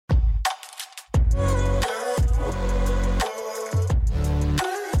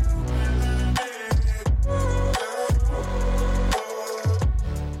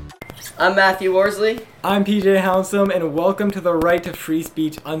I'm Matthew Worsley. I'm PJ Hounsome, and welcome to the Right to Free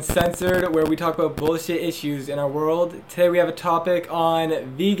Speech Uncensored, where we talk about bullshit issues in our world. Today we have a topic on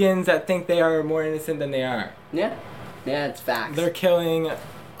vegans that think they are more innocent than they are. Yeah, it's facts. They're killing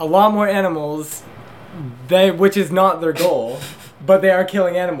a lot more animals, which is not their goal, but they are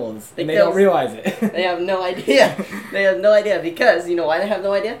killing animals, and they don't realize it. They have no idea. They have no idea because, you know why they have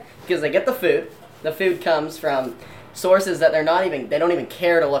no idea? Because they get the food. The food comes from sources that they don't even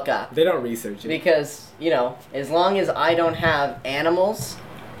care to look up. They don't research it. Because, as long as I don't have animals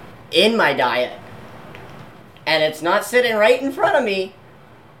in my diet, and it's not sitting right in front of me,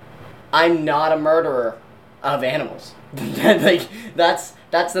 I'm not a murderer of animals. That's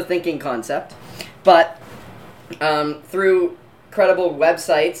the thinking concept. But through credible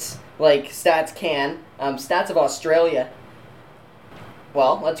websites like Stats of Australia,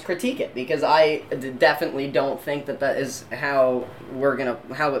 well, let's critique it, because I definitely don't think that is how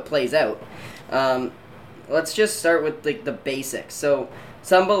it plays out. Let's just start with the basics. So,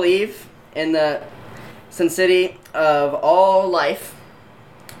 some believe in the sanctity of all life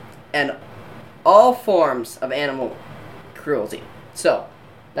and all forms of animal cruelty. So,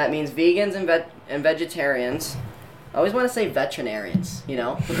 that means vegans and vegetarians. I always want to say veterinarians, I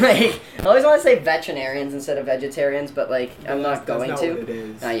always want to say veterinarians instead of vegetarians, but, I'm not going to. That's not what it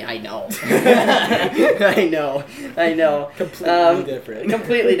is. I know. I know. Completely different.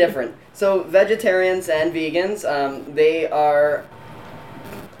 Completely different. So, vegetarians and vegans, they are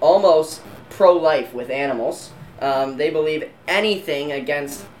almost pro-life with animals. They believe anything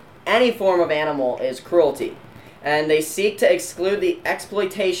against any form of animal is cruelty. And they seek to exclude the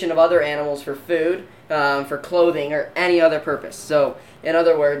exploitation of other animals for food, for clothing, or any other purpose. So, in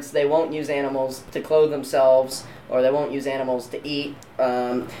other words, they won't use animals to clothe themselves, or they won't use animals to eat,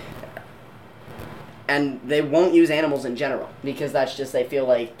 and they won't use animals in general, because they feel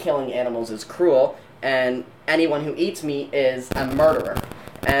like killing animals is cruel, and anyone who eats meat is a murderer.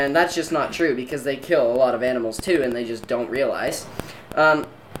 And that's just not true, because they kill a lot of animals too, and they just don't realize.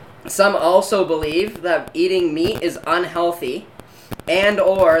 Some also believe that eating meat is unhealthy, and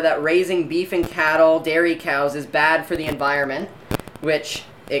or that raising beef and cattle, dairy cows, is bad for the environment, which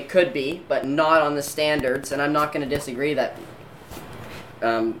it could be, but not on the standards. And I'm not going to disagree that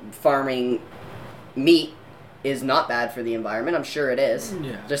farming meat is not bad for the environment. I'm sure it is.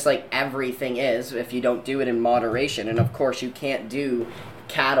 Yeah. Just like everything is, if you don't do it in moderation. And of course you can't do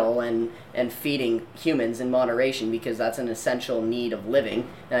cattle and feeding humans in moderation, because that's an essential need of living,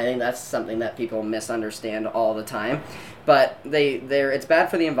 and I think that's something that people misunderstand all the time. But it's bad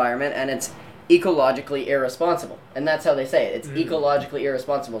for the environment, and it's ecologically irresponsible, and that's how they say it. It's ecologically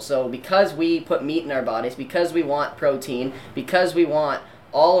irresponsible. So because we put meat in our bodies, because we want protein, because we want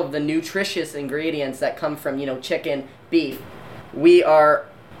all of the nutritious ingredients that come from chicken, beef, we are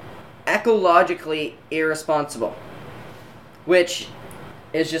ecologically irresponsible, which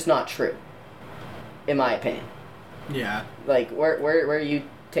is just not true, in my opinion. Yeah. Where are you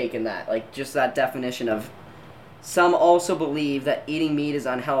taking that? Just that definition of, some also believe that eating meat is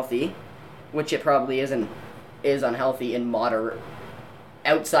unhealthy, which it probably is unhealthy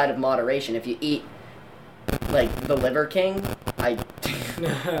outside of moderation. If you eat, the Liver King,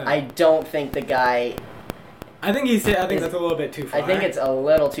 I don't think the guy... I think that's a little bit too far. I think it's a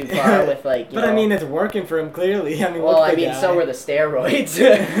little too far with But I mean, it's working for him clearly. So were the steroids.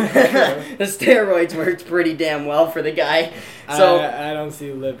 The steroids worked pretty damn well for the guy. So I don't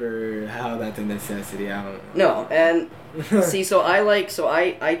see liver, how that's a necessity. I don't No, know. and see,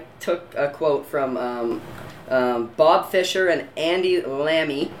 I took a quote from Bob Fisher and Andy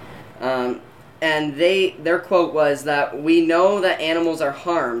Lammy, and their quote was that we know that animals are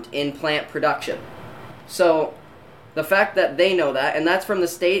harmed in plant production. So, the fact that they know that, and that's from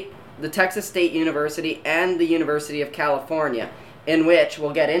the Texas State University and the University of California, in which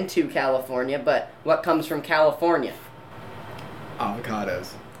we'll get into California, but what comes from California?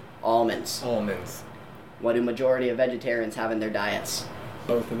 Avocados. Almonds. What do majority of vegetarians have in their diets?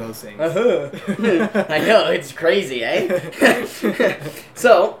 Both of those things. I know, it's crazy, eh?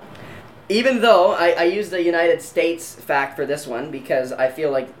 So, even though I use the United States fact for this one, because I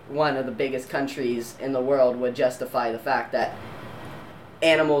feel like one of the biggest countries in the world would justify the fact that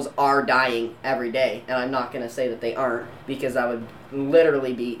animals are dying every day, and I'm not going to say that they aren't, because that would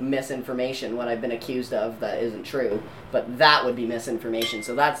literally be misinformation, what I've been accused of that isn't true, but that would be misinformation.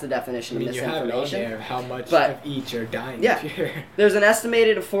 So that's the definition of misinformation. You have it on there, how much of each are dying each year. There's an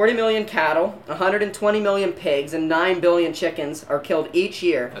estimated 40 million cattle, 120 million pigs, and 9 billion chickens are killed each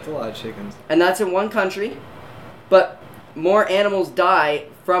year. That's a lot of chickens. And that's in one country, but more animals die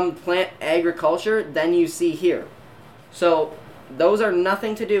from plant agriculture than you see here. So those are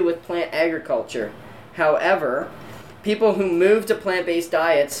nothing to do with plant agriculture. However, people who move to plant-based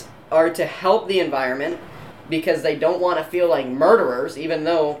diets are to help the environment because they don't want to feel like murderers, even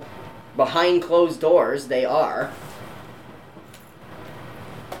though behind closed doors they are.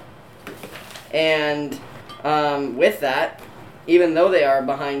 And with that, even though they are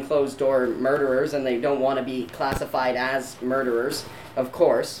behind closed door murderers and they don't want to be classified as murderers, of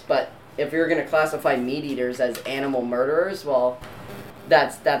course, but if you're going to classify meat eaters as animal murderers, well,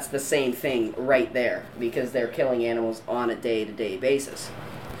 that's the same thing right there, because they're killing animals on a day-to-day basis,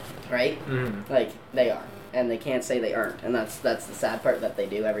 right? Mm-hmm. Like, they are, and they can't say they aren't, and that's the sad part that they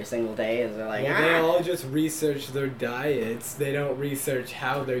do every single day, is they're like, well, they all just research their diets. They don't research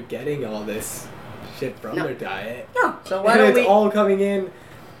how they're getting all this shit from their diet. No, so why don't it's all coming in,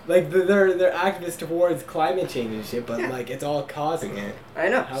 like, they're activists towards climate change and shit, but, like, it's all causing it. I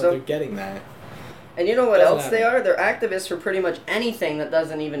know. How so they're getting that. And you know what Doesn't else they happen. are? They're activists for pretty much anything that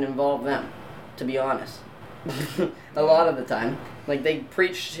doesn't even involve them, to be honest. A lot of the time. Like, they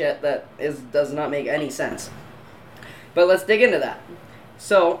preach shit that does not make any sense. But let's dig into that.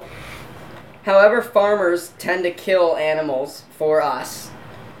 So, however farmers tend to kill animals for us,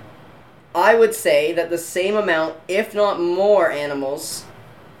 I would say that the same amount, if not more, animals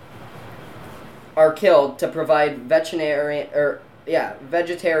are killed to provide vegetarian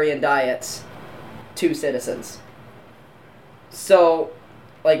diets to citizens. So,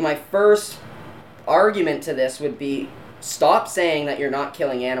 like, my first argument to this would be, stop saying that you're not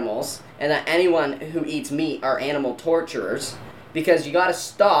killing animals and that anyone who eats meat are animal torturers, because you gotta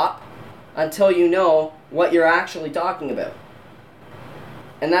stop until you know what you're actually talking about.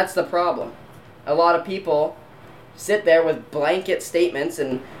 And that's the problem. A lot of people sit there with blanket statements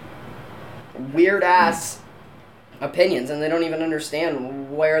and weird-ass opinions, and they don't even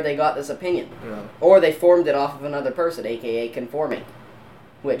understand where they got this opinion. Yeah. Or they formed it off of another person, aka conforming,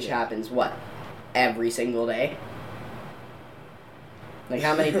 which happens, what, every single day? Like,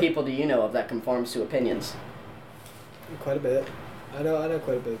 how many people do you know of that conforms to opinions? Quite a bit. I know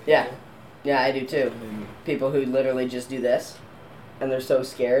quite a bit of people. Yeah, I do too. People who literally just do this, and they're so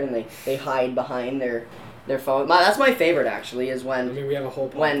scared, and they hide behind their phone. That's my favorite, actually, is when... I mean, we have a whole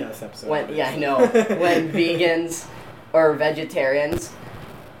podcast episode. I know. When vegans or vegetarians,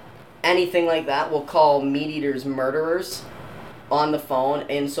 anything like that, will call meat eaters murderers on the phone,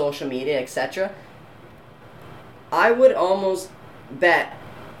 in social media, etc. I would almost bet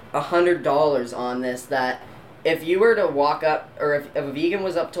 $100 on this, that if you were to walk up, or if a vegan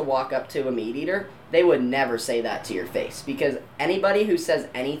was up to walk up to a meat eater, they would never say that to your face. Because anybody who says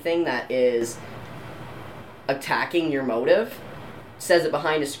anything that is attacking your motive says it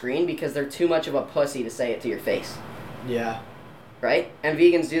behind a screen, because they're too much of a pussy to say it to your face. Yeah. Right? And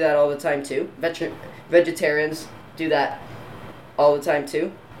vegans do that all the time too. Vegetarians do that all the time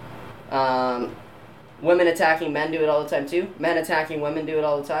too. Women attacking men do it all the time too. Men attacking women do it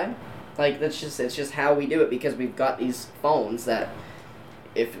all the time. Like, it's just how we do it, because we've got these phones that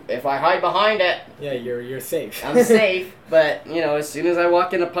if I hide behind it, yeah, you're safe. I'm safe. But, you know, as soon as I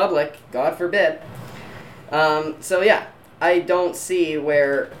walk into public, God forbid. So yeah, I don't see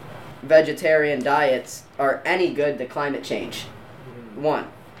where vegetarian diets are any good to climate change. One.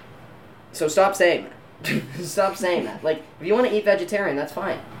 So stop saying that. Stop saying that. Like, if you want to eat vegetarian, that's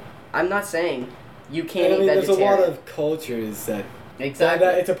fine. I'm not saying you can't eat vegetarian. There's a lot of cultures that... Exactly.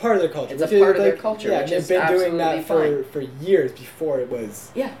 It's a part of their culture. It's a part of their culture, Yeah, which they've is been doing absolutely that for years before it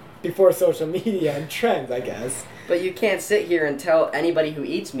was... Yeah. Before social media and trends, I guess. But you can't sit here and tell anybody who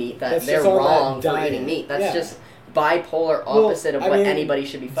eats meat that That's they're just on wrong that for diet. eating meat. That's Yeah. just bipolar opposite of what anybody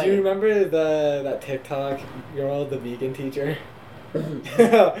should be Do fighting. you remember that TikTok girl, the vegan teacher?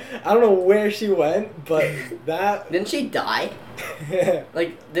 I don't know where she went, but that... Didn't she die?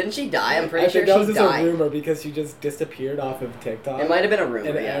 Like, didn't she die? I'm pretty I sure think that was she just died. a rumor, because she just disappeared off of TikTok. It might have been a rumor,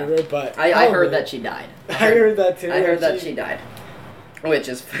 And yeah. everywhere, but I heard that she died. I heard that too. I heard that she died. Which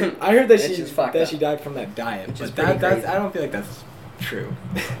is... I heard that she died from that diet, Which is but pretty that's crazy. I don't feel like that's true.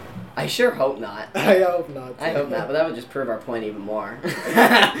 I sure hope not. I hope not. I hope not, but that would just prove our point even more.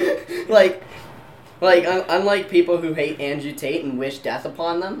 Like, unlike people who hate Andrew Tate and wish death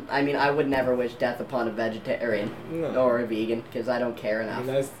upon them, I mean, I would never wish death upon a vegetarian or a vegan, because I don't care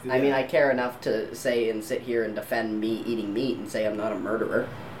enough. I mean, I care enough to say and sit here and defend me eating meat and say I'm not a murderer.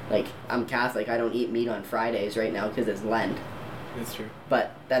 Like, I'm Catholic, I don't eat meat on Fridays right now because it's Lent. That's true.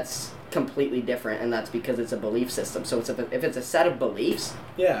 But that's completely different, and that's because it's a belief system. So if it's a set of beliefs,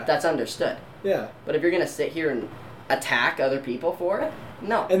 Yeah. that's understood. Yeah. But if you're going to sit here and attack other people for it,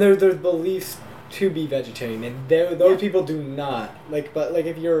 no. And there's beliefs to be vegetarian, and those people do not. But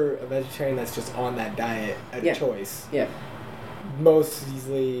if you're a vegetarian that's just on that diet, a choice. Yeah.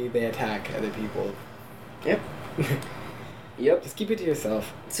 mostly they attack other people. Yep. Yep. Just keep it to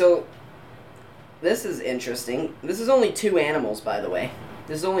yourself. So, this is interesting. This is only 2 animals, by the way.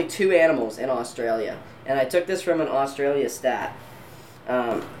 This is only 2 animals in Australia. And I took this from an Australia stat.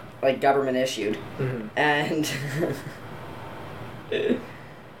 Like government issued. Mm-hmm. And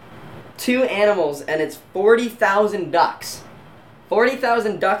 2 animals, and it's 40,000 ducks.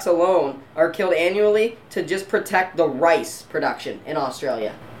 40,000 ducks alone are killed annually to just protect the rice production in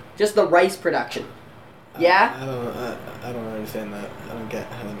Australia. Just the rice production. Yeah? I don't understand that. I don't get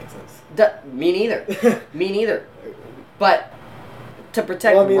how that makes sense. Me neither. Me neither. But to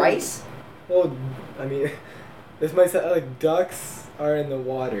protect rice? Well, I mean, this might sound like ducks are in the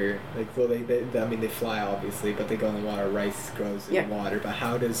water. Like, well, they fly obviously, but they go in the water. Rice grows in water. But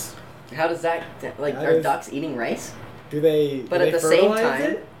how does that, like, are ducks eating rice? Do they? But at the same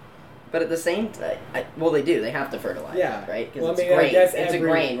time, well, they do. They have to fertilize it, right? Because it's grain. It's a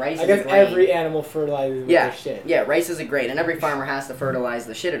grain. Rice is a grain. Every animal fertilizes with their shit. Yeah, rice is a grain, and every farmer has to fertilize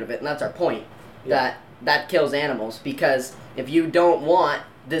the shit out of it, and that's our point. Yeah. That kills animals, because if you don't want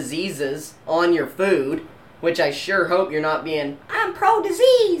diseases on your food, which I sure hope you're not being, I'm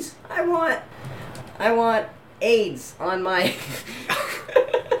pro-disease. I want AIDS on my...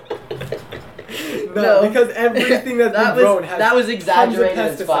 No, because everything that's been grown has that was exaggerated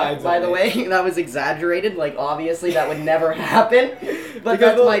as fuck, by the way. That was exaggerated. Like, obviously, that would never happen. But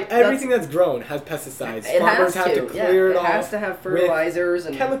everything that's grown has pesticides. Farmers have to clear it off. It has to have fertilizers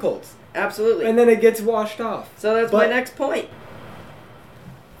and chemicals. Absolutely. And then it gets washed off. So that's my next point.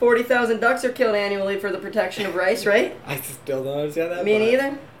 40,000 ducks are killed annually for the protection of rice, right? I still don't understand that. Me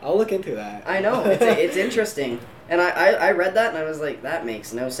neither. I'll look into that. I know. It's interesting. And I read that and I was like, that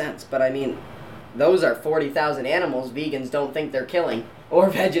makes no sense. But I mean... Those are 40,000 animals vegans don't think they're killing, or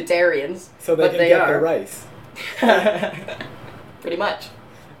vegetarians. So they can get their rice. Pretty much.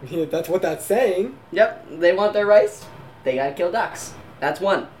 Yeah, that's what that's saying. Yep, they want their rice. They gotta kill ducks. That's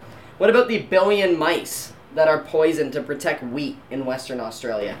one. What about the 1 billion mice that are poisoned to protect wheat in Western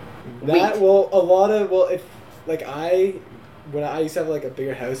Australia? When I used to have like a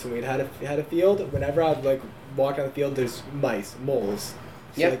bigger house and we had a field. Whenever I'd like walk down the field, there's mice, moles,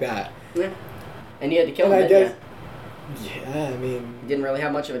 shit like that. Yeah. And you had to kill them, didn't you? Yeah, I mean... You didn't really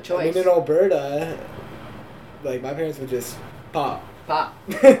have much of a choice. I mean, in Alberta, like, my parents would just pop.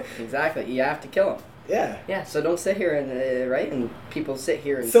 Exactly. You have to kill them. Yeah. Yeah, so don't sit here and, right? And people sit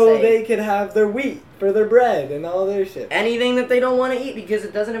here and so they can have their wheat for their bread and all their shit. Anything that they don't want to eat because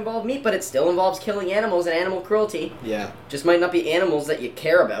it doesn't involve meat, but it still involves killing animals and animal cruelty. Yeah. Just might not be animals that you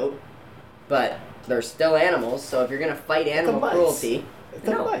care about, but they're still animals, so if you're going to fight animal cruelty... It's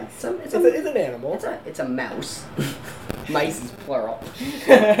a mice. It's an animal. It's a mouse. Mice is plural.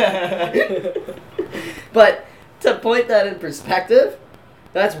 But to point that in perspective,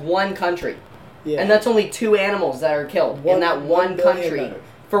 that's one country. Yeah. And that's only 2 animals that are killed in that one country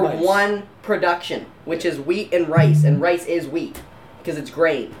for one production, which is wheat and rice. And rice is wheat because it's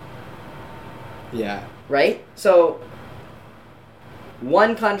grain. Yeah. Right? So,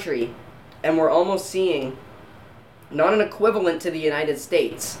 one country, and we're almost seeing... not an equivalent to the United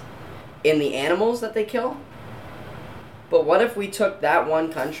States in the animals that they kill. But what if we took that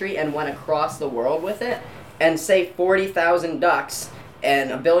one country and went across the world with it and say 40,000 ducks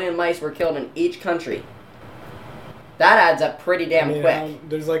and 1 billion mice were killed in each country? That adds up pretty damn quick.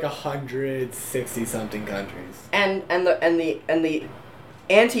 There's like 160 something countries. And the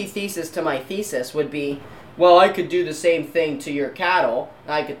antithesis to my thesis would be, well, I could do the same thing to your cattle.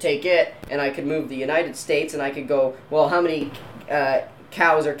 I could take it, and I could move the United States, and I could go, well, how many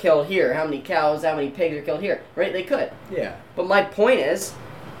cows are killed here? How many cows, how many pigs are killed here? Right? They could. Yeah. But my point is,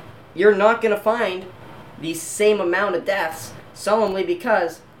 you're not going to find the same amount of deaths solely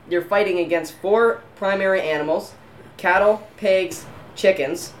because you're fighting against 4 primary animals, cattle, pigs,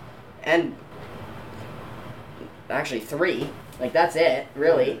 chickens, and actually 3. Like, that's it,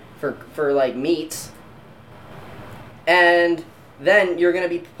 really, for like, meats. And then you're going to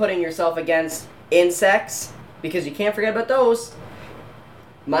be putting yourself against insects, because you can't forget about those.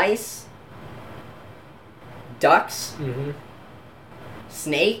 Mice. Ducks. Mm-hmm.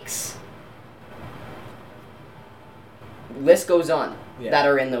 Snakes. List goes on that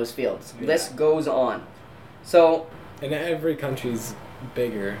are in those fields. Yeah. List goes on. So... And every country's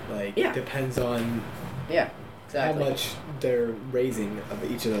bigger. Like, it depends on... Yeah, exactly. How much they're raising of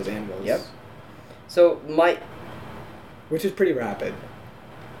each of those animals. Yep. So, which is pretty rapid.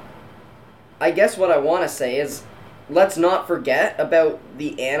 I guess what I want to say is, let's not forget about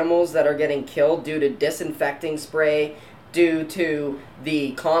the animals that are getting killed due to disinfecting spray, due to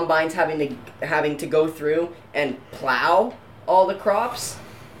the combines having to go through and plow all the crops,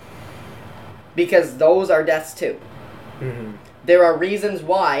 because those are deaths too. Mm-hmm. There are reasons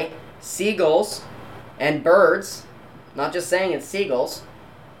why seagulls and birds, not just saying it's seagulls,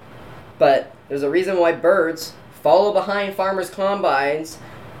 but there's a reason why birds follow behind farmers' combines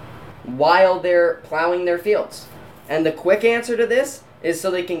while they're plowing their fields. And the quick answer to this is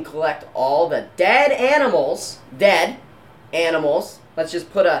so they can collect all the dead animals, let's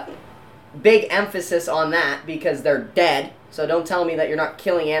just put a big emphasis on that because they're dead, so don't tell me that you're not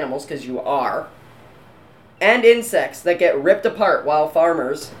killing animals, because you are, and insects that get ripped apart while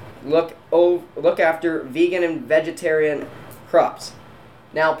farmers look after vegan and vegetarian crops.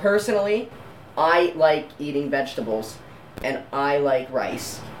 Now, personally, I like eating vegetables, and I like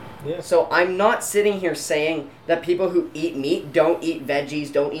rice. Yeah. So I'm not sitting here saying that people who eat meat don't eat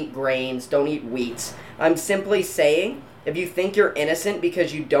veggies, don't eat grains, don't eat wheats. I'm simply saying, if you think you're innocent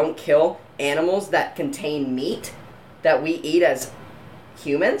because you don't kill animals that contain meat that we eat as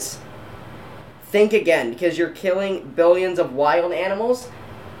humans, think again, because you're killing billions of wild animals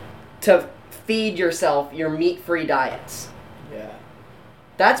to feed yourself your meat-free diets. Yeah.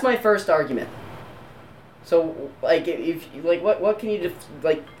 That's my first argument. So, like, if like, what can you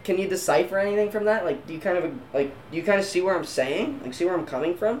can you decipher anything from that? Like, do you kind of see where I'm saying? Like, see where I'm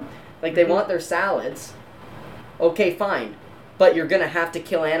coming from? Like, they want their salads. Okay, fine, but you're gonna have to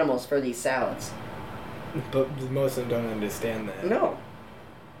kill animals for these salads. But most of them don't understand that. No.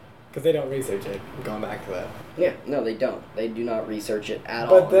 Because they don't research it. Going back to that. Yeah, no, they don't. They do not research it at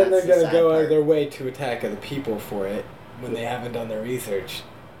all. But then they're going to go out of their way to attack other people for it when they haven't done their research.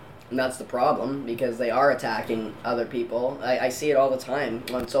 And that's the problem, because they are attacking other people. I see it all the time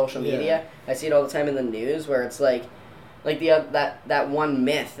on social media. Yeah. I see it all the time in the news, where it's like that one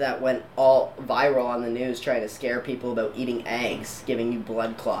myth that went all viral on the news trying to scare people about eating eggs, giving you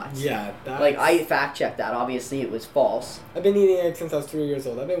blood clots. Yeah, that's... Like, I fact-checked that. Obviously, it was false. I've been eating eggs since I was 3 years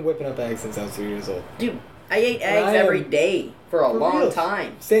old. I've been whipping up eggs since I was 3 years old. Dude, I ate eggs every day for a long real.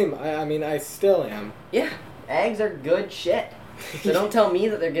 time. Same. I mean, I still am. Yeah, eggs are good shit. So don't tell me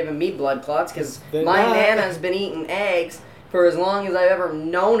that they're giving me blood clots, because They're my not. Nana's been eating eggs for as long as I've ever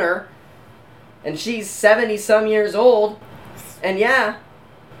known her. And she's 70-some years old. And yeah,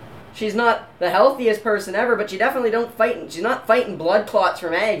 she's not the healthiest person ever, but she's not fighting blood clots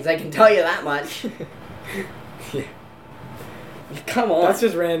from eggs, I can tell you that much. Yeah. Come on. That's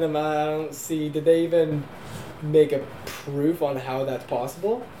just random. I don't see. Did they even make a proof on how that's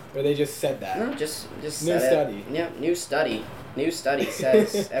possible? Or they just said that? No, just New said study. It. Yeah, new study. New study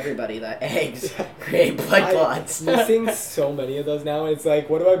says everybody that eggs create blood clots. You're seeing so many of those now, and it's like,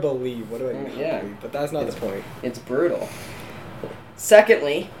 what do I believe? What do I not Yeah. believe? But that's not the point. It's brutal.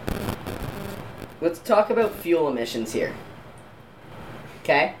 Secondly, let's talk about fuel emissions here.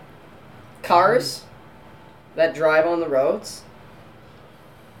 Okay? Cars that drive on the roads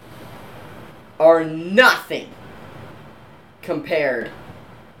are nothing compared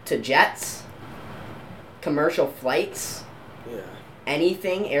to jets, commercial flights, Yeah.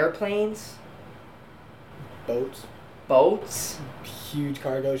 anything, airplanes, boats. Huge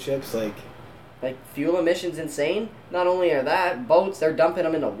cargo ships, like fuel emissions insane. Not only are that, boats, they're dumping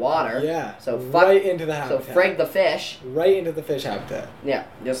them into water. yeah. So right into the habitat. So frig the fish. Right into the fish habitat. Yeah,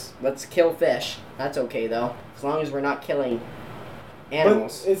 just let's kill fish. That's okay though, as long as we're not killing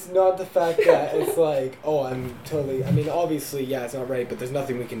animals. But it's not the fact that it's like, oh, I mean, obviously, yeah, it's not right, but there's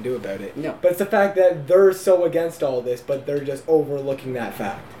nothing we can do about it. No. But it's the fact that they're so against all this, but they're just overlooking that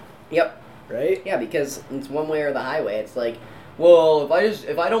fact. Yep. Right? Yeah, because it's one way or the highway. It's like, well,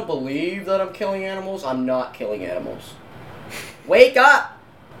 if I don't believe that I'm killing animals, I'm not killing animals. Wake up!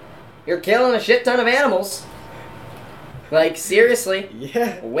 You're killing a shit ton of animals. Like, seriously.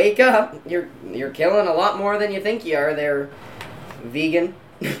 Yeah. Wake up. You're killing a lot more than you think you are. They're vegan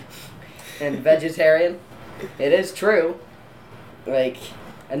and vegetarian. It is true. Like,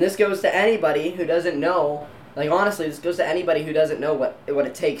 and this goes to anybody who doesn't know. Like, honestly, this goes to anybody who doesn't know what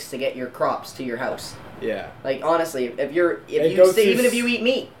it takes to get your crops to your house. Yeah. Like, honestly, if you eat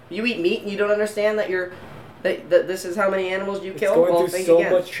meat and you don't understand that that this is how many animals you kill. Going well, through think so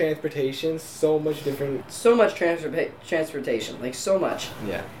again. much transportation, so much different. So much transportation, like so much.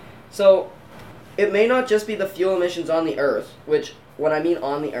 Yeah. So, it may not just be the fuel emissions on the earth, which, when I mean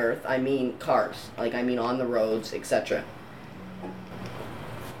on the earth, I mean cars. Like, I mean on the roads, etc.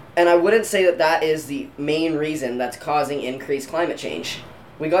 And I wouldn't say that is the main reason that's causing increased climate change.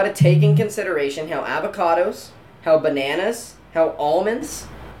 We got to take in consideration how avocados, how bananas, how almonds,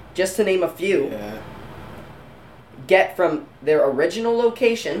 just to name a few, Yeah. get from their original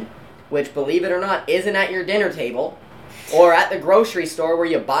location, which, believe it or not, isn't at your dinner table, or at the grocery store where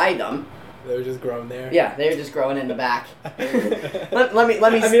you buy them, They were just grown there. Yeah, they were just growing in the back. let me.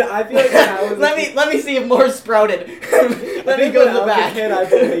 I mean, I feel like when I was let me see if more sprouted. Let me go to the back. Kid, I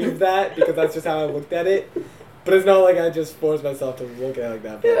believe that because that's just how I looked at it. But it's not like I just forced myself to look at it like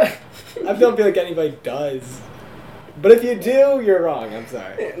that. But I don't feel like anybody does. But if you do, you're wrong. I'm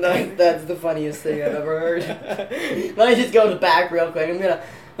sorry. No, that's the funniest thing I've ever heard. Let me just go to the back real quick. I'm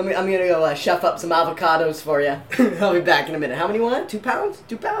gonna go chef up some avocados for you. I'll be back in a minute. How many you want? 2 pounds?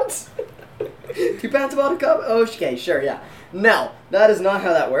 2 pounds? 2 pounds of avocado? Okay, sure, yeah. No, that is not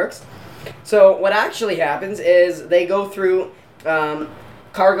how that works. So what actually happens is they go through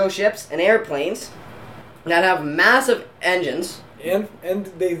cargo ships and airplanes that have massive engines. And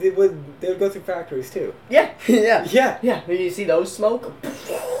they would go through factories too. Yeah, yeah. Yeah. Yeah, you see those smoke?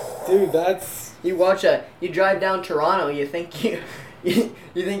 Dude, that's... You drive down Toronto, you think you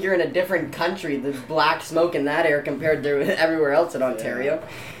think you're in a different country. There's black smoke in that air compared to everywhere else in Ontario. Yeah.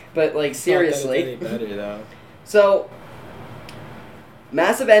 But, like, seriously. Not that it's any better, though. So,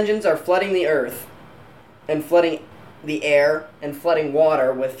 massive engines are flooding the earth and flooding the air and flooding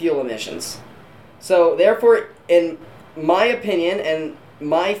water with fuel emissions. So, therefore, in my opinion and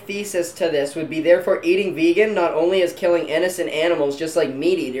my thesis to this would be, therefore, eating vegan not only is killing innocent animals just like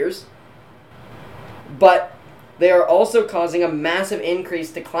meat eaters, but they are also causing a massive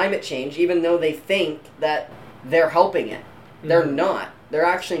increase to climate change, even though they think that they're helping it. Mm-hmm. They're not. They're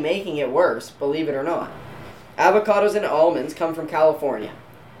actually making it worse, believe it or not. Avocados and almonds come from California.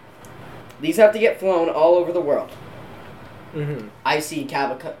 These have to get flown all over the world. Mm-hmm. I see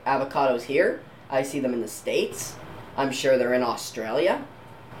avocados here. I see them in the States. I'm sure they're in Australia.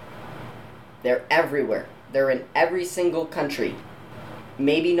 They're everywhere. They're in every single country.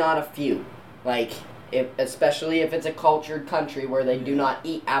 Maybe not a few. Like, especially if it's a cultured country where they do not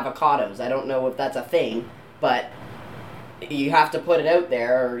eat avocados. I don't know if that's a thing, but you have to put it out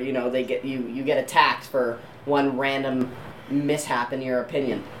there, or they get you get attacked for one random mishap in your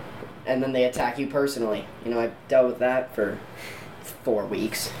opinion, and then they attack you personally. I've dealt with that for 4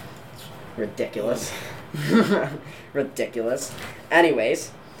 weeks. It's ridiculous. Ridiculous.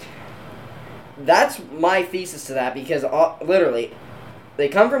 Anyways, that's my thesis to that, because literally they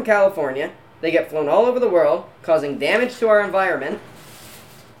come from California, they get flown all over the world, causing damage to our environment.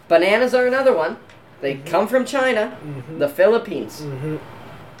 Bananas are another one. They come from China, the Philippines,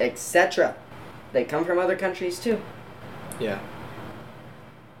 etc. They come from other countries too. Yeah.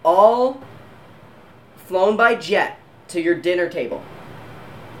 All flown by jet to your dinner table.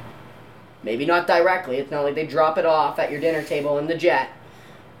 Maybe not directly. It's not like they drop it off at your dinner table in the jet.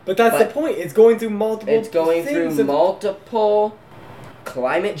 But that's the point. It's going through multiple It's going through multiple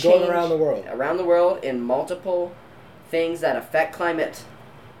climate change. Going around the world. Around the world in multiple things that affect climate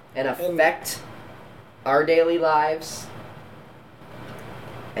and affect our daily lives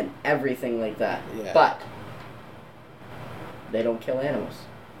and everything like that. Yeah. But they don't kill animals.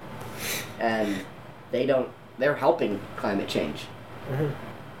 And they're helping climate change. Mm-hmm.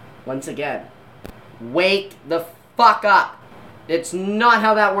 Once again, wake the fuck up. It's not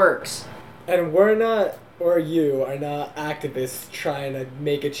how that works. And we're not, or you are not activists trying to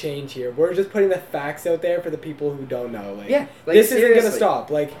make a change here. We're just putting the facts out there for the people who don't know. This seriously. isn't gonna stop.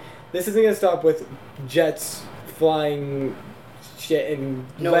 This isn't gonna stop with jets flying shit and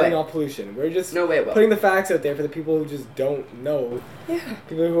letting off pollution. We're just putting the facts out there for the people who just don't know. Yeah.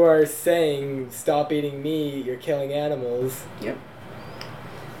 People who are saying, stop eating meat, you're killing animals. Yep.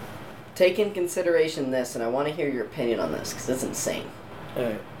 Take in consideration this, and I want to hear your opinion on this, because it's insane.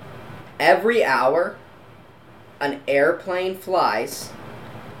 Alright. Every hour an airplane flies,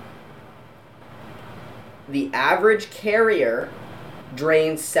 the average carrier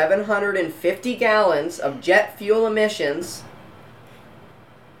drains 750 gallons of jet fuel emissions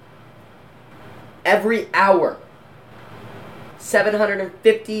every hour.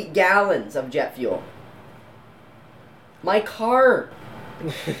 750 gallons of jet fuel. My car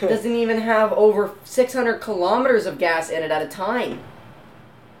doesn't even have over 600 kilometers of gas in it at a time.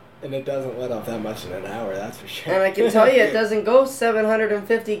 And it doesn't let off that much in an hour, that's for sure. And I can tell you, it doesn't go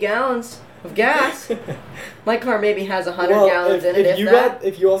 750 gallons of gas. My car maybe has 100 gallons in it,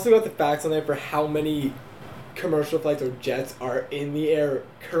 if you also got the facts on there for how many commercial flights or jets are in the air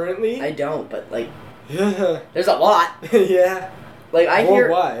currently. I don't, but, there's a lot. Yeah. I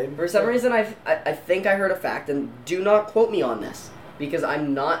worldwide. hear, for some reason, I think I heard a fact, and do not quote me on this, because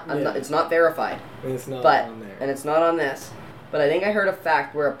I'm not, it's not verified. And it's not on there. And it's not on this. But I think I heard a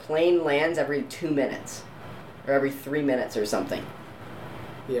fact where a plane lands every 2 minutes. Or every 3 minutes or something.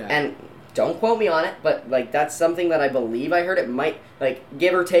 Yeah. And don't quote me on it, but, that's something that I believe I heard. It might,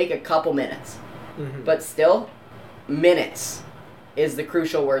 give or take a couple minutes. Mm-hmm. But still, minutes is the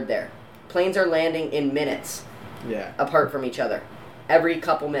crucial word there. planes are landing in minutes Yeah. apart from each other. Every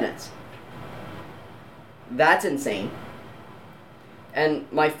couple minutes. That's insane. And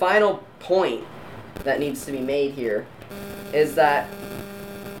my final point that needs to be made here is that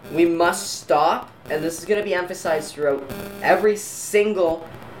we must stop, and this is going to be emphasized throughout every single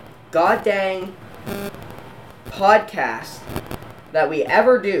goddamn podcast that we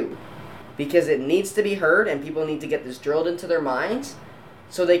ever do, because it needs to be heard and people need to get this drilled into their minds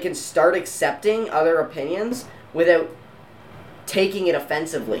so they can start accepting other opinions without taking it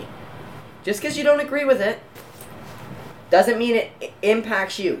offensively. Just because you don't agree with it doesn't mean it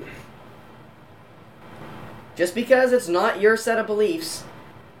impacts you. Just because it's not your set of beliefs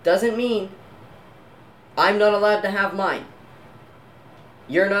doesn't mean I'm not allowed to have mine.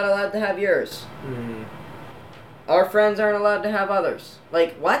 You're not allowed to have yours. Mm-hmm. Our friends aren't allowed to have others.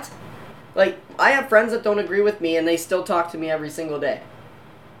 Like, what? Like, I have friends that don't agree with me and they still talk to me every single day.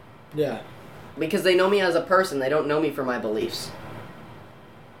 Yeah. Because they know me as a person. They don't know me for my beliefs.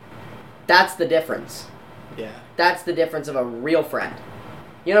 That's the difference. Yeah. That's the difference of a real friend.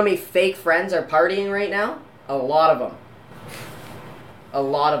 You know how many fake friends are partying right now? A lot of them. A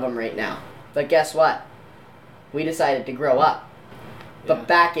lot of them right now. But guess what? We decided to grow up. But Yeah.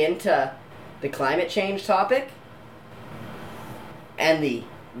 back into the climate change topic and the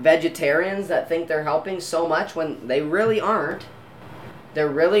vegetarians that think they're helping so much when they really aren't. They're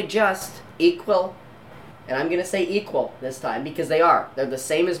really just equal. And I'm going to say equal this time because they are. They're the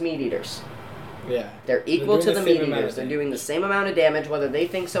same as meat eaters. Yeah. They're equal to doing the the same meat amount eaters. of They're damage. doing the same amount of damage, whether they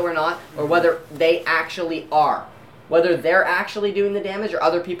think so or not, or whether they actually are. Whether they're actually doing the damage or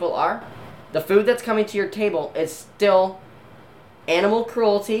other people are, the food that's coming to your table is still animal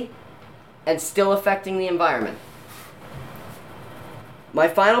cruelty and still affecting the environment. My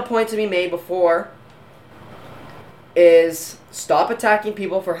final point to be made before is stop attacking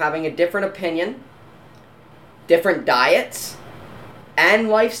people for having a different opinion, different diets, and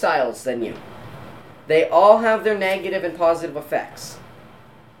lifestyles than you. They all have their negative and positive effects.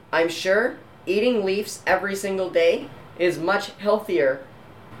 I'm sure eating leaves every single day is much healthier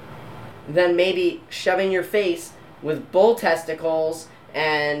than maybe shoving your face with bull testicles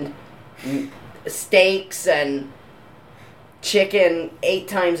and steaks and chicken 8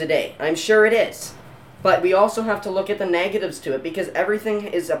 times a day. I'm sure it is. But we also have to look at the negatives to it because everything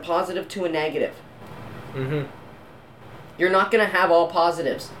is a positive to a negative. Mm-hmm. You're not going to have all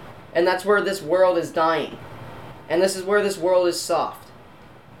positives. And that's where this world is dying. And this is where this world is soft.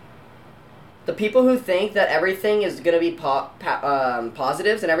 The people who think that everything is going to be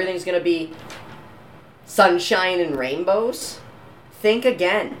positives and everything's going to be sunshine and rainbows, think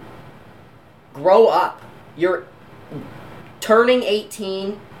again. Grow up. You're turning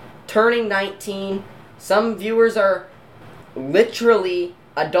 18, turning 19. Some viewers are literally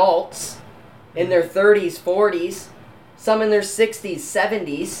adults in their 30s, 40s. Some in their 60s,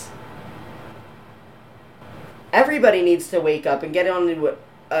 70s. Everybody needs to wake up and get on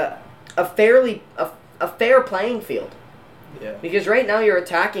a fair playing field. Yeah. Because right now you're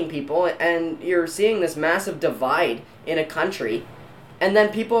attacking people and you're seeing this massive divide in a country, and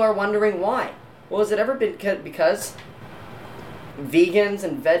then people are wondering why. Well, has it ever been because vegans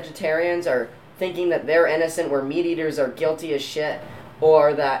and vegetarians are thinking that they're innocent where meat eaters are guilty as shit,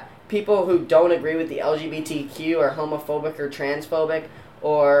 or that people who don't agree with the LGBTQ are homophobic or transphobic,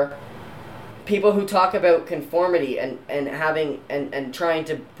 or people who talk about conformity and having and trying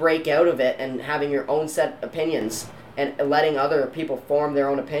to break out of it and having your own set opinions and letting other people form their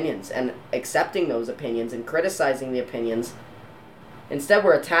own opinions and accepting those opinions and criticizing the opinions. Instead,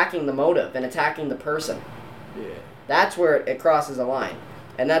 we're attacking the motive and attacking the person. Yeah. That's where it crosses a line.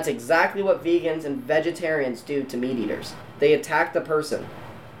 And that's exactly what vegans and vegetarians do to meat eaters. They attack the person.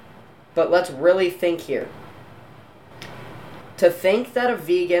 But let's really think here. To think that a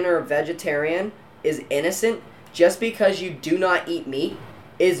vegan or a vegetarian is innocent just because you do not eat meat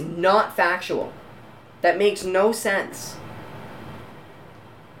is not factual. That makes no sense.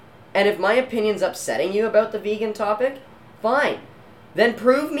 And if my opinion's upsetting you about the vegan topic, fine. Then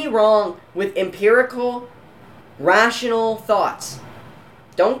prove me wrong with empirical, rational thoughts.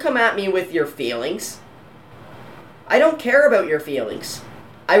 Don't come at me with your feelings. I don't care about your feelings.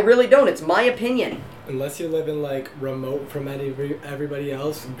 I really don't. It's my opinion. Unless you're living like remote from everybody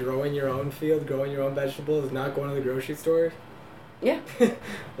else, growing your own field, growing your own vegetables, not going to the grocery store. Yeah.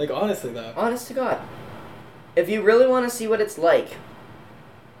 Like honestly though. Honest to God. If you really want to see what it's like,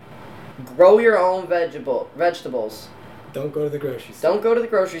 grow your own vegetables. Don't go to the grocery store. Don't go to the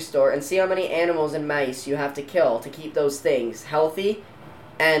grocery store and see how many animals and mice you have to kill to keep those things healthy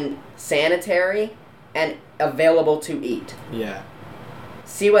and sanitary and available to eat. Yeah.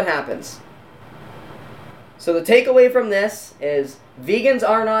 See what happens. So the takeaway from this is vegans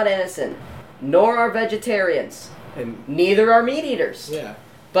are not innocent, nor are vegetarians. And Neither are meat eaters. yeah.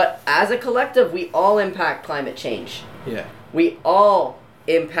 But as a collective, we all impact climate change. Yeah. We all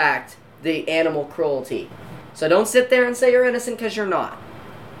impact the animal cruelty. So don't sit there and say you're innocent because you're not.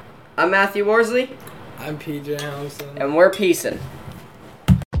 I'm Matthew Worsley. I'm PJ Hamilton. And we're peacing.